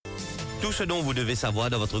Tout ce dont vous devez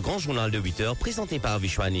savoir dans votre grand journal de 8 heures, présenté par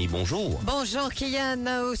Vishwani. Bonjour. Bonjour Kian,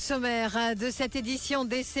 au sommaire de cette édition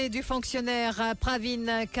Décès du fonctionnaire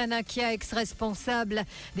Pravin Kanakiah, ex-responsable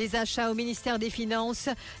des achats au ministère des Finances.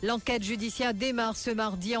 L'enquête judiciaire démarre ce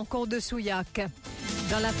mardi en cour de Souillac.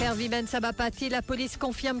 Dans l'affaire Vimen Sabapati, la police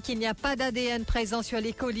confirme qu'il n'y a pas d'ADN présent sur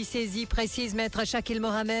les colis saisis, précise maître Shakil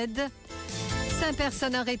Mohamed. 5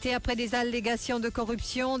 personnes arrêtées après des allégations de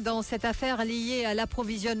corruption dans cette affaire liée à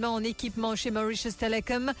l'approvisionnement en équipement chez Mauritius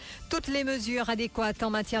Telecom. Toutes les mesures adéquates en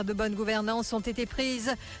matière de bonne gouvernance ont été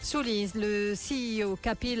prises, souligne le CEO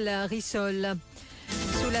Kapil Rissol.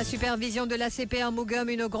 Sous la supervision de l'ACP à Mougum,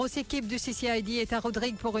 une grosse équipe du CCID est à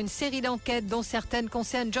Rodrigue pour une série d'enquêtes dont certaines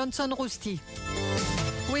concernent Johnson Rousty.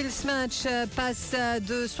 Will's Match passe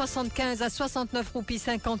de 75 à 69 roupies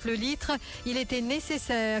 50 le litre. Il était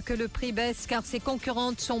nécessaire que le prix baisse car ses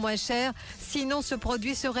concurrentes sont moins chères. Sinon, ce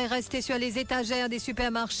produit serait resté sur les étagères des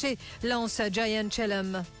supermarchés, lance Giant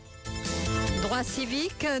Chelum. Droit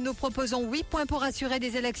civique, nous proposons 8 points pour assurer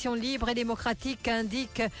des élections libres et démocratiques,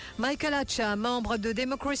 indique Michael Achats, membre de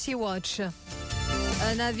Democracy Watch.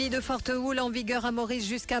 Un avis de forte houle en vigueur à Maurice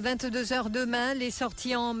jusqu'à 22h demain. Les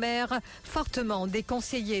sorties en mer fortement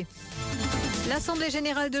déconseillées. L'Assemblée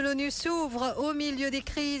générale de l'ONU s'ouvre au milieu des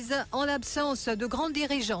crises en l'absence de grands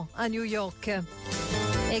dirigeants à New York.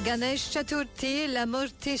 Et Ganesh Chaturthi, la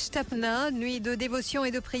Moteshtapna, nuit de dévotion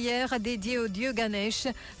et de prière dédiée au dieu Ganesh,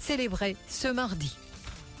 célébrée ce mardi.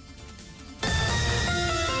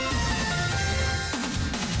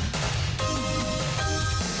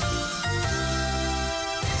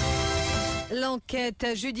 L'enquête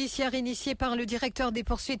judiciaire initiée par le directeur des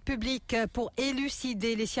poursuites publiques pour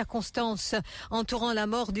élucider les circonstances entourant la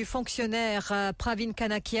mort du fonctionnaire Pravin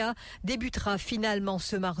Kanakiah débutera finalement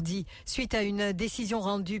ce mardi suite à une décision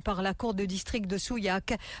rendue par la cour de district de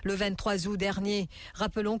Souillac le 23 août dernier.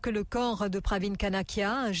 Rappelons que le corps de Pravin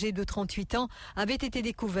Kanakiah, âgé de 38 ans, avait été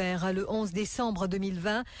découvert le 11 décembre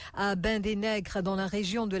 2020 à Bain-des-Nègres dans la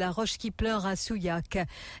région de la Roche-qui-Pleure à Souillac.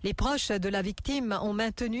 Les proches de la victime ont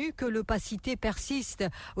maintenu que l'opacité persiste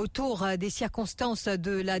autour des circonstances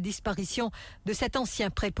de la disparition de cet ancien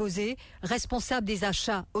préposé, responsable des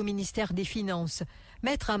achats au ministère des Finances.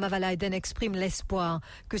 Maître Amavalaiden exprime l'espoir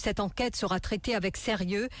que cette enquête sera traitée avec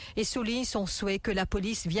sérieux et souligne son souhait que la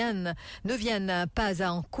police ne vienne pas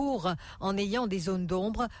en cours en ayant des zones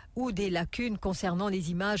d'ombre ou des lacunes concernant les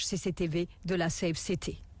images CCTV de la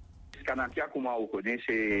CFCT. Kanakiah, comme on reconnaît,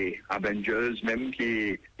 c'est Avengers, même qui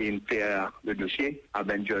est une paire de dossier.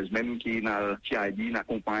 Avengers, même qui a dit,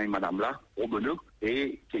 accompagne madame là, au bonheur,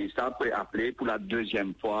 et qui ça peut appeler pour la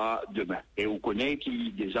deuxième fois demain. Et on connaît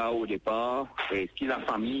qui, déjà au départ, et qui la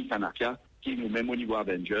famille Kanakiah, qui nous-mêmes au niveau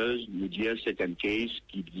Avengers, nous dit c'est un case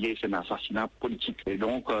qui dit c'est un assassinat politique. Et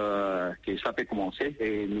donc, que ça peut commencer.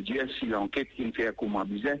 Et nous dire si l'enquête qui nous fait comment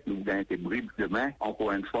disait, nous gagnons des bribes demain,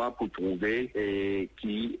 encore une fois, pour trouver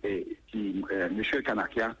Monsieur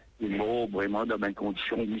Kanakiah, il meurt vraiment dans des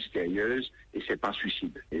conditions mystérieuses et c'est pas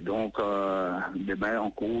suicide. Et donc, demain,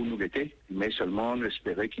 en cours, nous l'été, mais seulement nous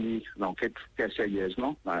espérer que l'enquête fait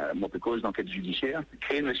sérieusement, cause d'enquête judiciaire,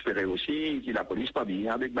 et nous espérer aussi que la police pas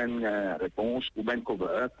bien avec une réponse ou une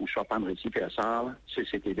cover pour soit pas de réciter ça,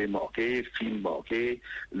 CCTV marqué, film marqué,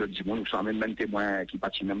 le dimanche, nous sommes même témoins qui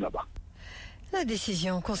patinent même là-bas. La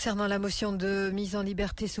décision concernant la motion de mise en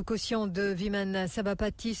liberté sous caution de Vimen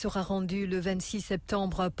Sabapati sera rendue le 26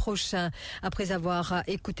 septembre prochain. Après avoir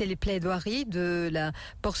écouté les plaidoiries de la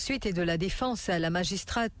poursuite et de la défense, la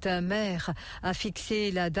magistrate mère a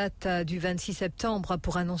fixé la date du 26 septembre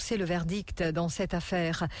pour annoncer le verdict dans cette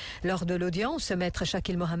affaire. Lors de l'audience, maître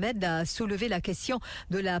Shakil Mohamed a soulevé la question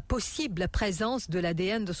de la possible présence de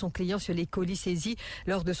l'ADN de son client sur les colis saisis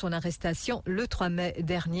lors de son arrestation le 3 mai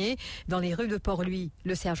dernier dans les rues de Port-Louis.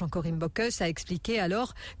 Le sergent Corinne Bocus a expliqué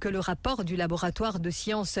alors que le rapport du laboratoire de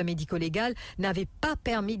sciences médico-légales n'avait pas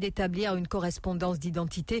permis d'établir une correspondance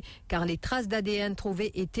d'identité car les traces d'ADN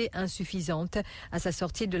trouvées étaient insuffisantes. À sa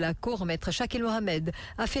sortie de la cour, maître Shakil Mohamed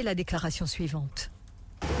a fait la déclaration suivante.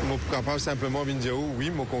 Je suis capable simplement de dire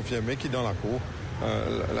oui, me confirmer qu'il dans la cour.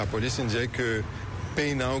 La police me disait que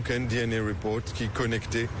il n'y a aucun DNA report qui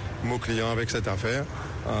connectait mon client avec cette affaire.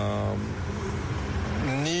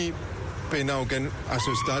 Ni il n'y a à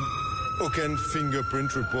ce stade aucun fingerprint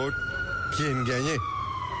report qui est gagné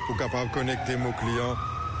pour capable de connecter mon client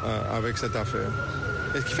avec cette affaire.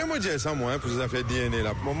 Et ce qui fait moi dire ça, moi, pour ces affaires DNA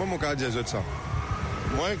là, moi, mon cas dire ça.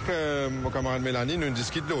 Moi, que mon camarade Mélanie nous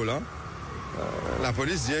discute d'eau là, la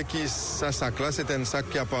police dit que ce sac-là, c'est un sac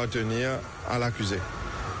qui appartenait à l'accusé,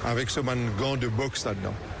 avec ce gant de boxe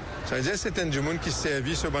là-dedans. Ça veut dire que c'est un du monde qui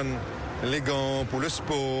servait ce les gants pour le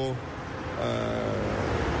sport.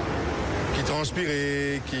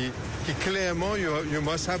 transpirait, qui clairement, you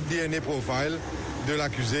must have DNA profile de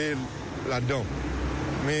l'accusé là-dedans.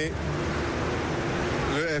 Mais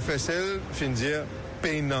le FSL finit dire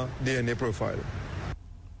payant DNA profile.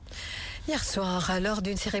 Hier soir, lors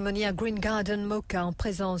d'une cérémonie à Green Garden Mocha en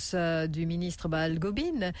présence du ministre Baal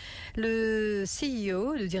Gobin, le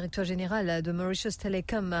CEO, le directeur général de Mauritius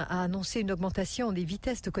Telecom, a annoncé une augmentation des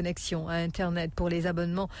vitesses de connexion à Internet pour les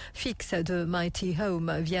abonnements fixes de Mighty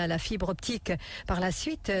Home via la fibre optique. Par la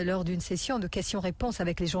suite, lors d'une session de questions-réponses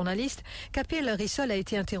avec les journalistes, Kapil Rissol a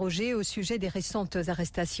été interrogé au sujet des récentes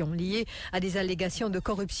arrestations liées à des allégations de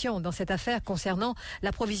corruption dans cette affaire concernant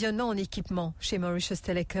l'approvisionnement en équipement chez Mauritius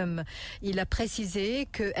Telecom. Il a précisé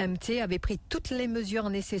que MT avait pris toutes les mesures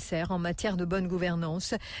nécessaires en matière de bonne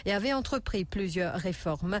gouvernance et avait entrepris plusieurs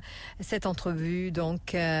réformes. Cette entrevue,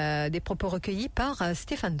 donc, des propos recueillis par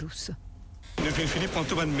Stéphane Douce. Nous avons prendre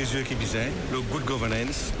toutes les mesures qui disaient, le good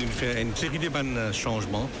governance, nous avons une série de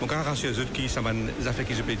changements. Donc, on rassurer les autres qui sont des affaires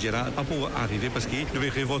qui se peuvent dire là, pas pour arriver parce que nous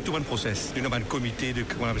devons revoir tout le process. Nous avons un comité,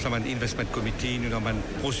 nous avons un investment committee, nous avons une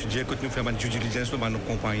procédure que nous faisons une due diligence dans nos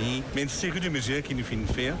compagnies. Mais une série de mesures qui nous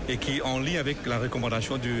font faire et qui en lien avec la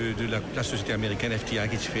recommandation de la société américaine FTI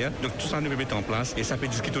qui se fait. Donc, tout ça nous met en place et ça peut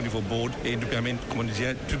discuter au niveau board et nous permet, comme on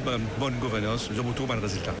disait, toute bonne gouvernance. Nous avons tout bon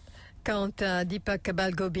résultat. Quant à Deepak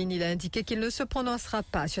Balgobin, il a indiqué qu'il ne se prononcera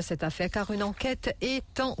pas sur cette affaire car une enquête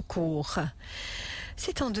est en cours.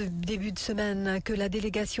 C'est en début de semaine que la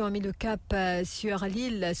délégation a mis le cap sur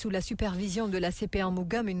l'île sous la supervision de la CP en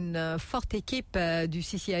Mougam. Une forte équipe du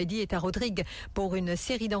CCID est à Rodrigue pour une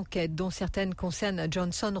série d'enquêtes dont certaines concernent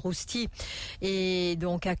Johnson Rousty et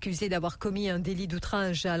donc accusé d'avoir commis un délit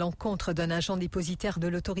d'outrage à l'encontre d'un agent dépositaire de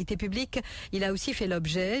l'autorité publique. Il a aussi fait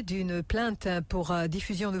l'objet d'une plainte pour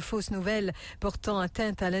diffusion de fausses nouvelles portant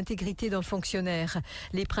atteinte à l'intégrité d'un fonctionnaire.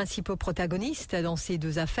 Les principaux protagonistes dans ces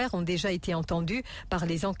deux affaires ont déjà été entendus par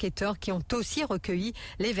les enquêteurs qui ont aussi recueilli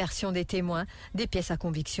les versions des témoins. Des pièces à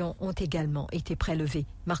conviction ont également été prélevées.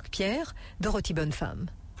 Marc Pierre, Dorothy Bonnefemme.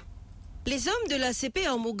 Les hommes de l'ACP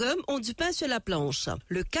en Mougam ont du pain sur la planche.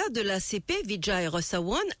 Le cas de l'ACP Vijay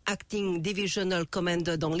Rosawan, Acting Divisional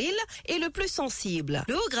Commander dans l'île, est le plus sensible.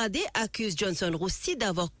 Le haut gradé accuse Johnson Rousty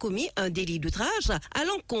d'avoir commis un délit d'outrage à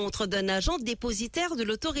l'encontre d'un agent dépositaire de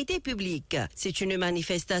l'autorité publique. C'est une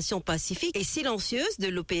manifestation pacifique et silencieuse de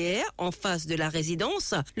l'OPR en face de la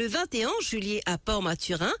résidence le 21 juillet à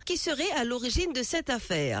Port-Mathurin qui serait à l'origine de cette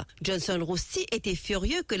affaire. Johnson Rousty était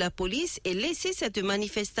furieux que la police ait laissé cette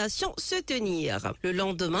manifestation se tenir. Le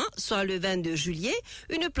lendemain, soit le 22 juillet,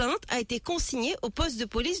 une plainte a été consignée au poste de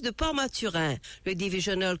police de Port-Mathurin. Le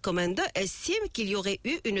Divisional Commander estime qu'il y aurait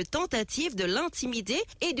eu une tentative de l'intimider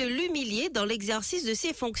et de l'humilier dans l'exercice de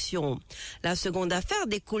ses fonctions. La seconde affaire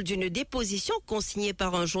découle d'une déposition consignée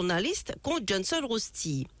par un journaliste contre Johnson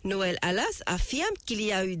Rousty. Noël Allas affirme qu'il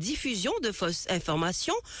y a eu diffusion de fausses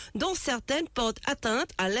informations dont certaines portent atteinte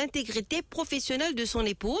à l'intégrité professionnelle de son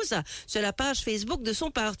épouse sur la page Facebook de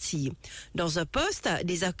son parti. Dans un post,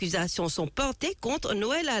 des accusations sont portées contre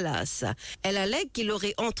Noël Allas. Elle allègue qu'il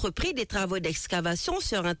aurait entrepris des travaux d'excavation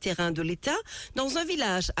sur un terrain de l'État dans un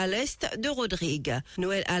village à l'est de Rodrigue.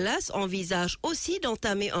 Noël Allas envisage aussi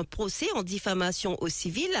d'entamer un procès en diffamation au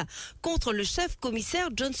civil contre le chef commissaire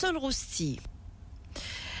Johnson Rousty.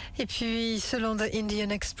 Et puis, selon The Indian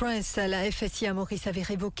Express, la FSI à Maurice avait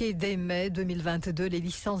révoqué dès mai 2022 les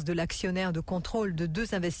licences de l'actionnaire de contrôle de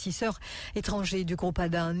 2 investisseurs étrangers du groupe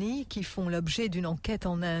Adani qui font l'objet d'une enquête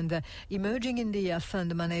en Inde. Emerging India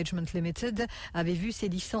Fund Management Limited avait vu ses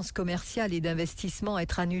licences commerciales et d'investissement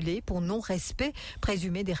être annulées pour non-respect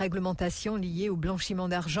présumé des réglementations liées au blanchiment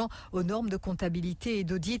d'argent, aux normes de comptabilité et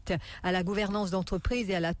d'audit, à la gouvernance d'entreprise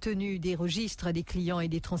et à la tenue des registres des clients et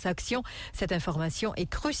des transactions. Cette information est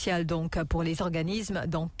cruciale donc pour les organismes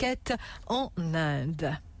d'enquête en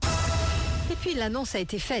Inde. Et puis l'annonce a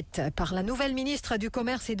été faite par la nouvelle ministre du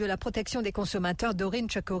Commerce et de la Protection des consommateurs, Doreen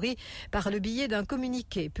Chakouri, par le biais d'un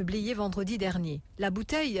communiqué publié vendredi dernier. La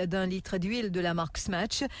bouteille d'1 litre d'huile de la marque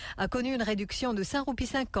Smatch a connu une réduction de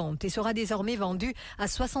 5,50 € et sera désormais vendue à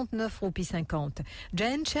 69,50 €.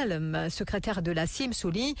 Jane Chellam, secrétaire de la CIM,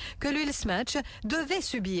 souligne que l'huile Smatch devait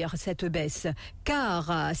subir cette baisse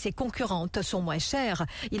car ses concurrentes sont moins chères.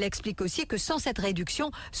 Il explique aussi que sans cette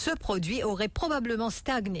réduction, ce produit aurait probablement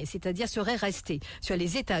stagné, c'est-à-dire serait resté sur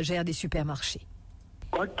les étagères des supermarchés.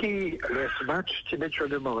 Quand le match, tu mets sur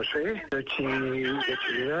le marché, tu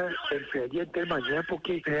fais de telle manière pour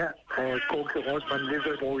qu'il y ait une concurrence dans les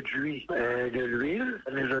autres produits de l'huile,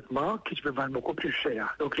 les autres marques qui se peuvent vendre beaucoup plus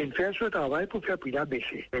cher. Donc, il fait ce travail pour faire prix la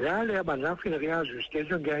baisser. Et là, les maintenant, il réajuster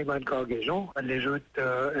une gamme de cargaison, les autres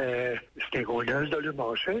stakeholders dans le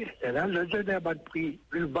marché. Et là, le donne un prix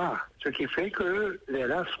plus bas. Ce qui fait que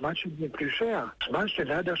là, ce match est plus cher. Ce match, c'est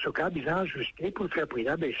là, dans ce cas, ils ont ajusté pour faire prix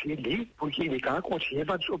la baisser, pour qu'il les cas continuent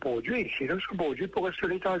à se produire. Sinon, ce produit pour rester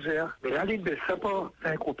l'étagère. Mais là, il ne baisse pas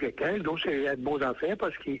un complétel, donc c'est une bonne affaire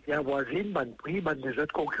parce qu'il y a voisine, bon prix, bon des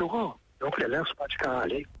autres concurrents. Donc, là, ce match qu'à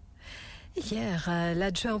aller. Hier,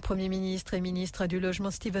 l'adjoint au Premier ministre et ministre du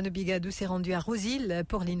Logement Steven Obigadou s'est rendu à Rosil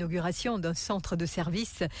pour l'inauguration d'un centre de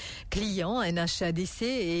service client, un achat Décès,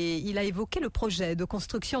 et il a évoqué le projet de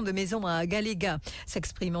construction de maisons à Galéga.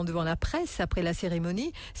 S'exprimant devant la presse après la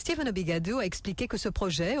cérémonie, Steven Obigadou a expliqué que ce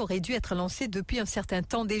projet aurait dû être lancé depuis un certain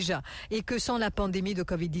temps déjà et que sans la pandémie de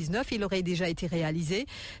Covid-19, il aurait déjà été réalisé.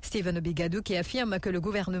 Steven Obigadou qui affirme que le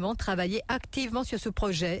gouvernement travaillait activement sur ce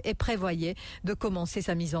projet et prévoyait de commencer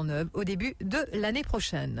sa mise en œuvre au début de l'année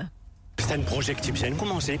prochaine. C'est un projet qui a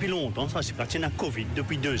commencé depuis longtemps, ça c'est parti de la Covid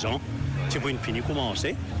depuis 2 ans. C'est pour une finie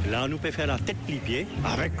commencer. Là, nous pouvons faire la tête les pieds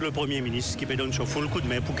avec le Premier ministre qui peut donner son full coup de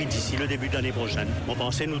main pour qu'il d'ici le début de l'année prochaine. On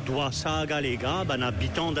pensait nous doit ça à Galéga, ben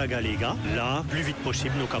habitant de Galéga. Là, plus vite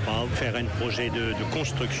possible, nous sommes capables de faire un projet de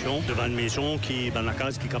construction devant une maison qui, ben la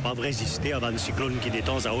case qui est capable de résister avant un cyclone qui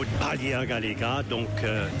détend à haute palier à Galéga. Donc,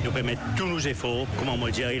 nous pouvons mettre tous nos efforts, comment on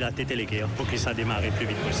dirait, la tête et les cœurs pour que ça démarre le plus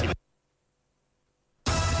vite possible.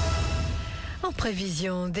 En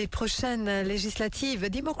prévision des prochaines législatives,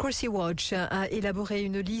 Democracy Watch a élaboré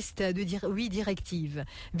une liste de 8 directives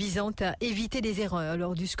visant à éviter des erreurs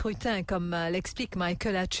lors du scrutin, comme l'explique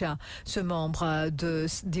Michael Achats. Ce membre de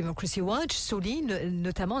Democracy Watch souligne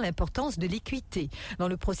notamment l'importance de l'équité dans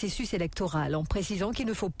le processus électoral, en précisant qu'il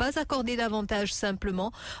ne faut pas accorder davantage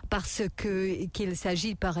simplement parce qu'il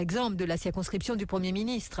s'agit par exemple de la circonscription du Premier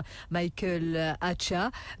ministre, Michael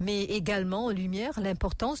Achats, mais également en lumière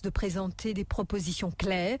l'importance de présenter des propositions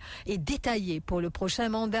claires et détaillées pour le prochain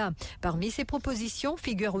mandat. Parmi ces propositions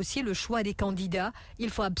figure aussi le choix des candidats. Il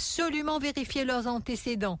faut absolument vérifier leurs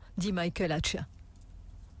antécédents, dit Michael Achats.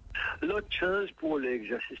 L'autre chose pour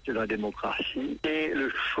l'exercice de la démocratie, c'est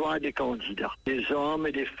le choix des candidats. Des hommes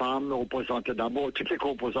et des femmes représentent d'abord toutes les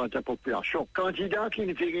composantes de la population. Candidats qui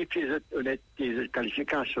ne vérifient les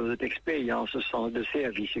qualifications, les expériences, le sens de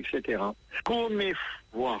service, etc. Combien de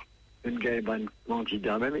fois une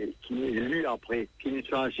candidat, même qui est élu après, qui ne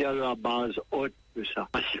choisit à la base haute de ça.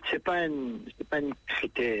 C'est pas un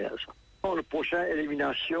critère, ça. Pour la prochaine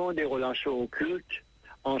élimination des relations occultes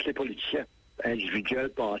entre les politiciens individuels,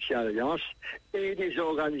 partis, alliances, et des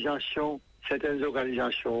organisations, certaines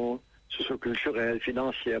organisations socioculturelles,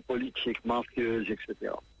 financières, politiques, mafieuses,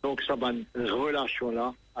 etc. Donc, ça va une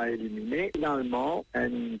relation-là à éliminer. Finalement,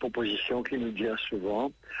 une proposition qui nous dit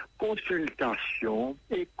souvent, consultation,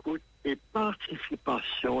 écoute et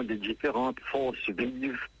participation des différentes forces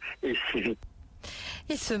vives et civiques.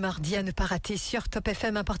 Et ce mardi, à ne pas rater sur Top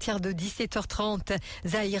FM à partir de 17h30,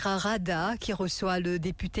 Zahira Rada, qui reçoit le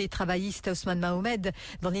député travailliste Ousmane Mahomed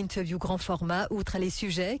dans l'interview grand format. Outre les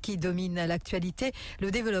sujets qui dominent l'actualité, le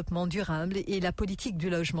développement durable et la politique du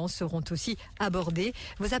logement seront aussi abordés.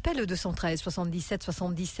 Vos appels au 213 77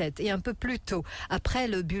 77 et un peu plus tôt, après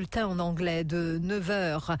le bulletin en anglais de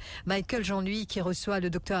 9h, Michael Jean-Louis qui reçoit le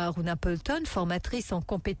Dr Arun Appleton, formatrice en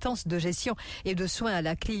compétences de gestion et de soins à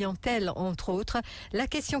la clientèle, entre autres. La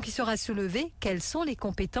question qui sera soulevée, quelles sont les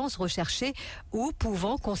compétences recherchées ou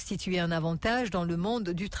pouvant constituer un avantage dans le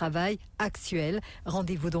monde du travail actuel?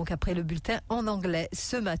 Rendez-vous donc après le bulletin en anglais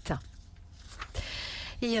ce matin.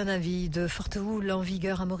 Et un avis de forte houle en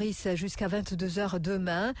vigueur à Maurice jusqu'à 22h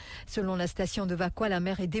demain. Selon la station de Vacquois, la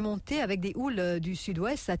mer est démontée avec des houles du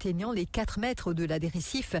sud-ouest atteignant les 4 mètres au-delà des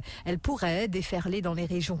récifs. Elle pourrait déferler dans les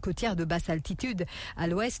régions côtières de basse altitude, à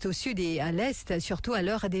l'ouest, au sud et à l'est, surtout à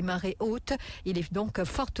l'heure des marées hautes. Il est donc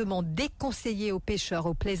fortement déconseillé aux pêcheurs,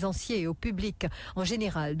 aux plaisanciers et au public en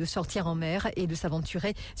général de sortir en mer et de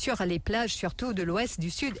s'aventurer sur les plages, surtout de l'ouest,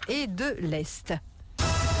 du sud et de l'est.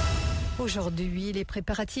 Aujourd'hui, les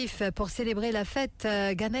préparatifs pour célébrer la fête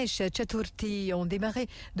Ganesh Chaturthi ont démarré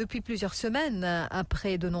depuis plusieurs semaines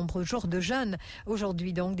après de nombreux jours de jeûne.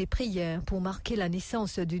 Aujourd'hui donc, des prières pour marquer la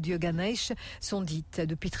naissance du dieu Ganesh sont dites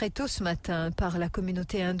depuis très tôt ce matin par la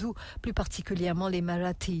communauté hindoue, plus particulièrement les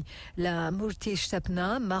Marathis. La Murti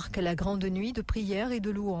Sthapna marque la grande nuit de prière et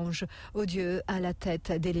de louange au dieu à la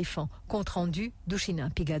tête d'éléphant. Compte rendu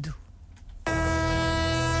d'Ushina Pigadou.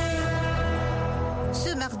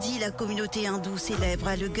 Ce mardi, la communauté hindoue célèbre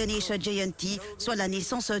le Ganesha Jayanti, soit la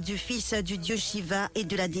naissance du fils du dieu Shiva et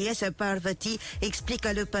de la déesse Parvati, explique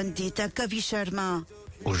le pandit Kavi Sharma.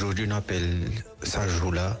 Aujourd'hui, on appelle ça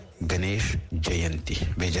jour-là Ganesh Jayanti.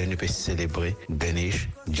 Mais je ne peux célébrer Ganesh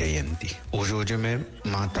Jayanti. Aujourd'hui même,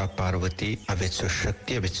 Mata Parvati, avec ce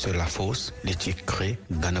Shakti, avec ce la force, les crée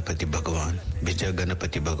Ganapati Bhagavan. Bija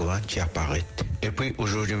Ganapati Bhagavan qui apparaît. Et puis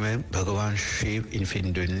aujourd'hui même, Bhagavan Shiv, il fait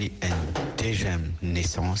donner une deuxième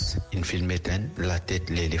naissance. Il fait mettre la tête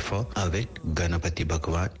de l'éléphant avec Ganapati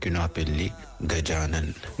Bhagavan, que nous appelons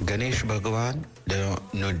Gajanan. Ganesh Bhagavan, dans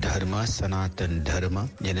notre dharma, Sanatan Dharma,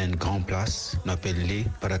 il y a une grande place, nous appelons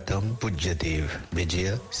Pratam Pujyadev.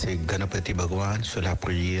 Bédia, c'est Ganapati Bhagavan sur la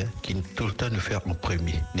prière qui tout le temps nous fait en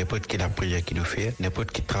premier. N'importe quelle prière qui nous fait,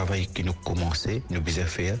 n'importe quel travail qui nous commence, nous besoin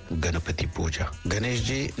faire Ganapati Puja.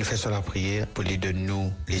 Ganeshji nous fait sur la prière pour lui donner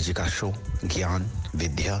nous l'éducation, Gyan,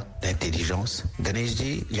 Vidya, l'intelligence.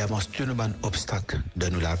 Ganeshji, il avance tous nos obstacles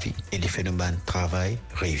dans la vie et il fait nos travail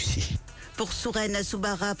réussi. Pour Suren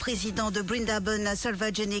Subara, président de Brindaban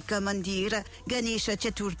Sarvajanik Mandir, Ganesh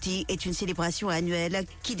Chaturthi est une célébration annuelle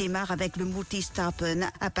qui démarre avec le Murti Stapan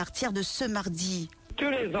à partir de ce mardi. Tous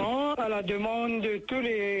les ans, à la demande de tous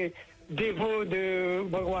les dévots de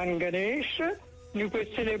Bhagwan Ganesh, nous pouvons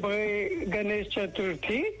célébrer Ganesh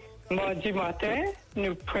Chaturthi. Mardi matin,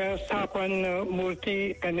 nous faisons Stapan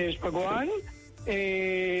Murti Ganesh Bhagwan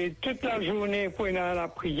et toute la journée pour la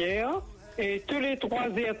prière. Et tous les 3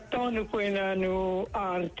 heures de temps, nous prenons nous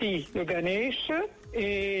arti le Ganesh.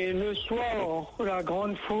 Et le soir, la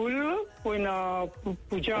grande foule, pour la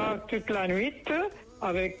puja toute la nuit,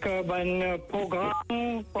 avec un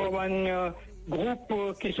programme, pour un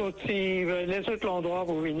groupe qui sont les autres endroits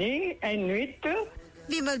pour venir, une nuit.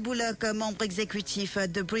 Vimal Bulak, membre exécutif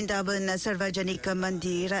de Brindaban Sarvajanik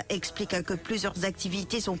Mandir, explique que plusieurs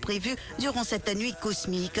activités sont prévues durant cette nuit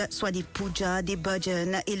cosmique, soit des pujas, des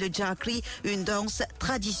bhajans et le jakri, une danse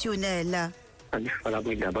traditionnelle. À la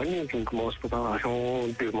Brindaban, on commence préparation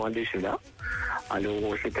 2 mois de cela. Alors,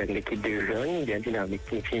 c'est une équipe de jeunes bien dynamique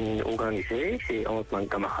qui est organisée, c'est entre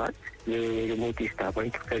camarades. Le Multistapan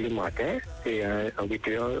qui fait le matin, c'est un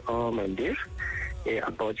auditeur en Mandir. Et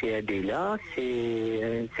à partir de là, c'est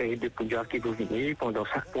une série de pujas qui vont venir pendant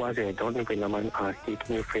chaque 3 heures. Donc, nous avons un artiste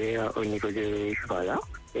qui nous fait au niveau de Shivala.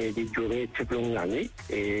 Et des durées toute la nuit.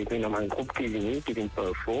 Et nous avons un groupe qui vient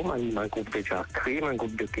performer, un groupe de Jakri, un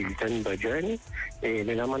groupe de Kirtan Bhajan. Et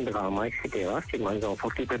nous avons un drama, etc. C'est un enfant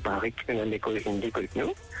qui prépare, qui est l'école hindi avec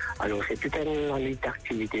nous. Alors, c'est toute une année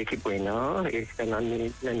d'activité qui est là. Et c'est une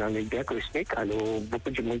année bien cosmique. Alors, beaucoup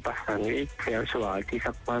de monde passe la nuit, fait un soir qui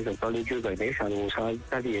s'appasse dans le dieu Ganesh. Alors,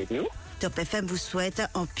 ça vient de nous. Top FM vous souhaite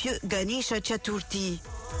un pieux Ganesh Chaturthi.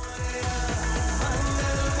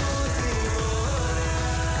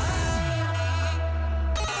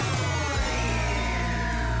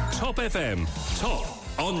 Top FM, top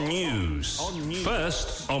on news.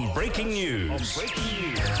 First on breaking news.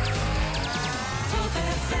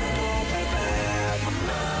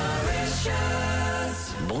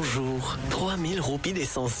 Bonjour, 3000 roupies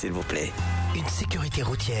d'essence s'il vous plaît. Une sécurité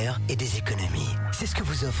routière et des économies. C'est ce que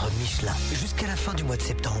vous offre Michelin. Jusqu'à la fin du mois de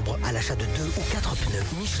septembre, à l'achat de 2 ou 4 pneus,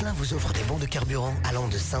 Michelin vous offre des bons de carburant allant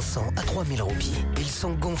de 500 à 3000 roupies. Ils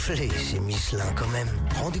sont gonflés chez Michelin quand même.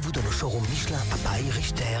 Rendez-vous dans nos showrooms Michelin à Paille,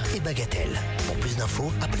 Richter et Bagatelle. Pour plus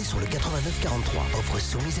d'infos, appelez sur le 89 43. Offre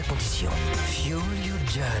soumise à condition. Fuel your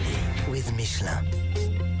journey with Michelin.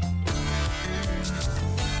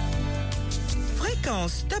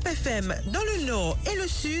 Fréquence Top FM dans le nord et le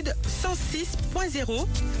sud 106.0,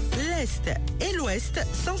 l'est et l'ouest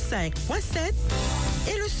 105.7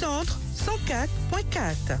 et le centre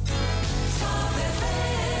 104.4.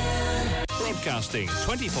 Broadcasting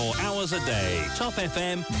 24 hours a day. Top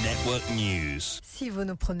FM Network News. Si vous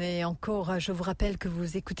nous prenez en cours, je vous rappelle que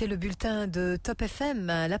vous écoutez le bulletin de Top FM,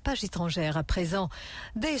 la page étrangère à présent.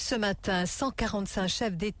 Dès ce matin, 145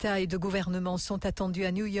 chefs d'État et de gouvernement sont attendus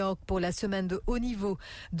à New York pour la semaine de haut niveau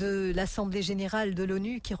de l'Assemblée générale de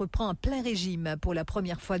l'ONU qui reprend un plein régime pour la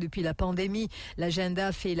première fois depuis la pandémie.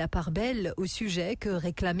 L'agenda fait la part belle au sujet que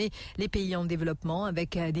réclamaient les pays en développement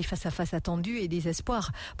avec des face-à-face attendus et des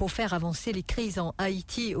espoirs pour faire avancer les crises en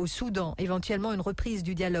Haïti, au Soudan, éventuellement une reprise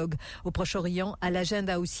du dialogue au Proche-Orient. À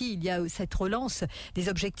l'agenda aussi, il y a cette relance des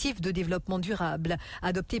objectifs de développement durable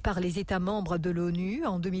adoptés par les États membres de l'ONU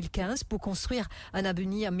en 2015 pour construire un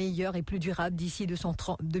avenir meilleur et plus durable d'ici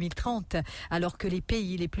 2030, alors que les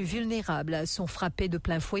pays les plus vulnérables sont frappés de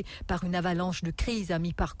plein fouet par une avalanche de crises à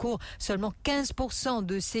mi-parcours. Seulement 15%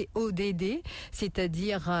 de ces ODD,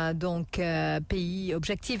 c'est-à-dire pays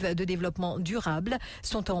objectifs de développement durable,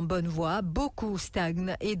 sont en bonne voie. beaucoup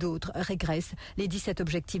stagnent et d'autres régressent. Les 17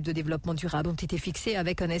 objectifs de développement durable ont été fixés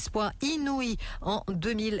avec un espoir inouï en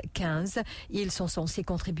 2015. Ils sont censés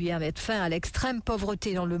contribuer à mettre fin à l'extrême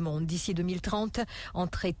pauvreté dans le monde d'ici 2030 en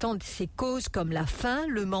traitant ces causes comme la faim,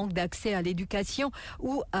 le manque d'accès à l'éducation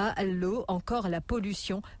ou à l'eau, encore la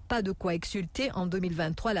pollution. Pas de quoi exulter. En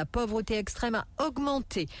 2023, la pauvreté extrême a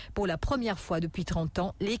augmenté pour la première fois depuis 30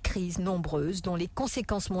 ans. Les crises nombreuses, dont les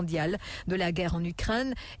conséquences mondiales de la guerre en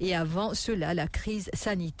Ukraine et avant cela, la crise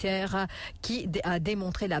sanitaire qui a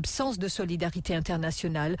démontré l'absence de solidarité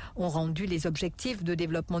internationale, ont rendu les objectifs de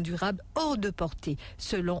développement durable hors de portée,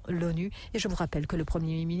 selon l'ONU. Et je vous rappelle que le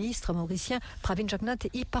Premier ministre mauricien Pravin Kanakiah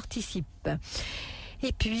y participe.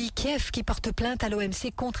 Et puis Kiev qui porte plainte à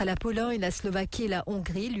l'OMC contre la Pologne, la Slovaquie et la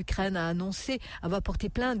Hongrie. L'Ukraine a annoncé avoir porté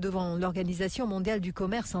plainte devant l'Organisation mondiale du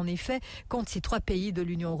commerce, en effet, contre ces 3 pays de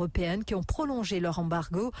l'Union européenne qui ont prolongé leur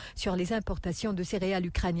embargo sur les importations de céréales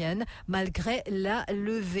ukrainiennes malgré la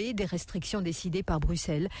levée des restrictions décidées par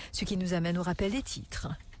Bruxelles. Ce qui nous amène au rappel des titres.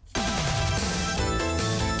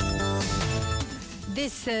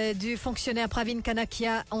 Décès du fonctionnaire Pravin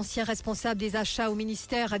Kanakiah, ancien responsable des achats au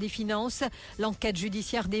ministère des Finances. L'enquête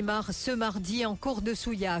judiciaire démarre ce mardi en cour de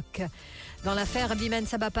Souillac. Dans l'affaire Bimen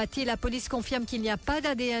Sabapati, la police confirme qu'il n'y a pas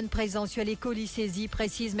d'ADN présent sur les colis saisis,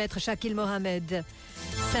 précise maître Shakil Mohamed.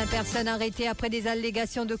 5 personnes arrêtées après des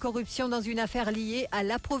allégations de corruption dans une affaire liée à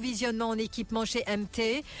l'approvisionnement en équipement chez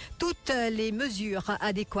MT. Toutes les mesures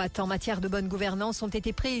adéquates en matière de bonne gouvernance ont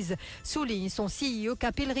été prises, souligne son CEO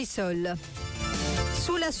Kapil Rissol.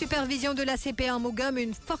 Sous la supervision de l'ACP en Mogum,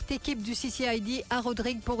 une forte équipe du CCID à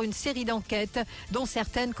Rodrigue pour une série d'enquêtes, dont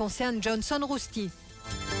certaines concernent Johnson Rousty.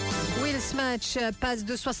 Wills Match passe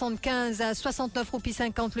de 75 à 69 roupies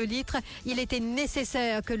 50 le litre. Il était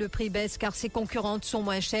nécessaire que le prix baisse car ses concurrentes sont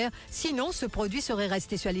moins chères. Sinon, ce produit serait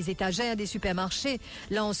resté sur les étagères des supermarchés,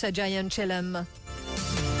 lance Giant Chelem.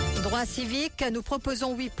 Droit civique, nous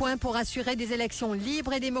proposons 8 points pour assurer des élections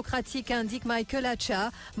libres et démocratiques, indique Michael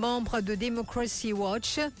Achats, membre de Democracy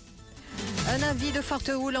Watch. Un avis de forte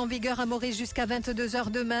houle en vigueur à Maurice jusqu'à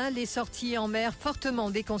 22h demain. Les sorties en mer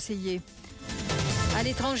fortement déconseillées. À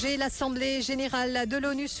l'étranger, l'Assemblée générale de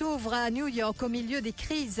l'ONU s'ouvre à New York au milieu des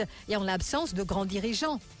crises et en l'absence de grands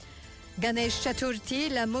dirigeants. Ganesh Chaturthi,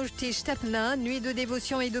 la Murti Stapna, nuit de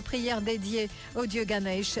dévotion et de prière dédiée au dieu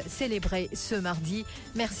Ganesh, célébrée ce mardi.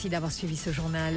 Merci d'avoir suivi ce journal.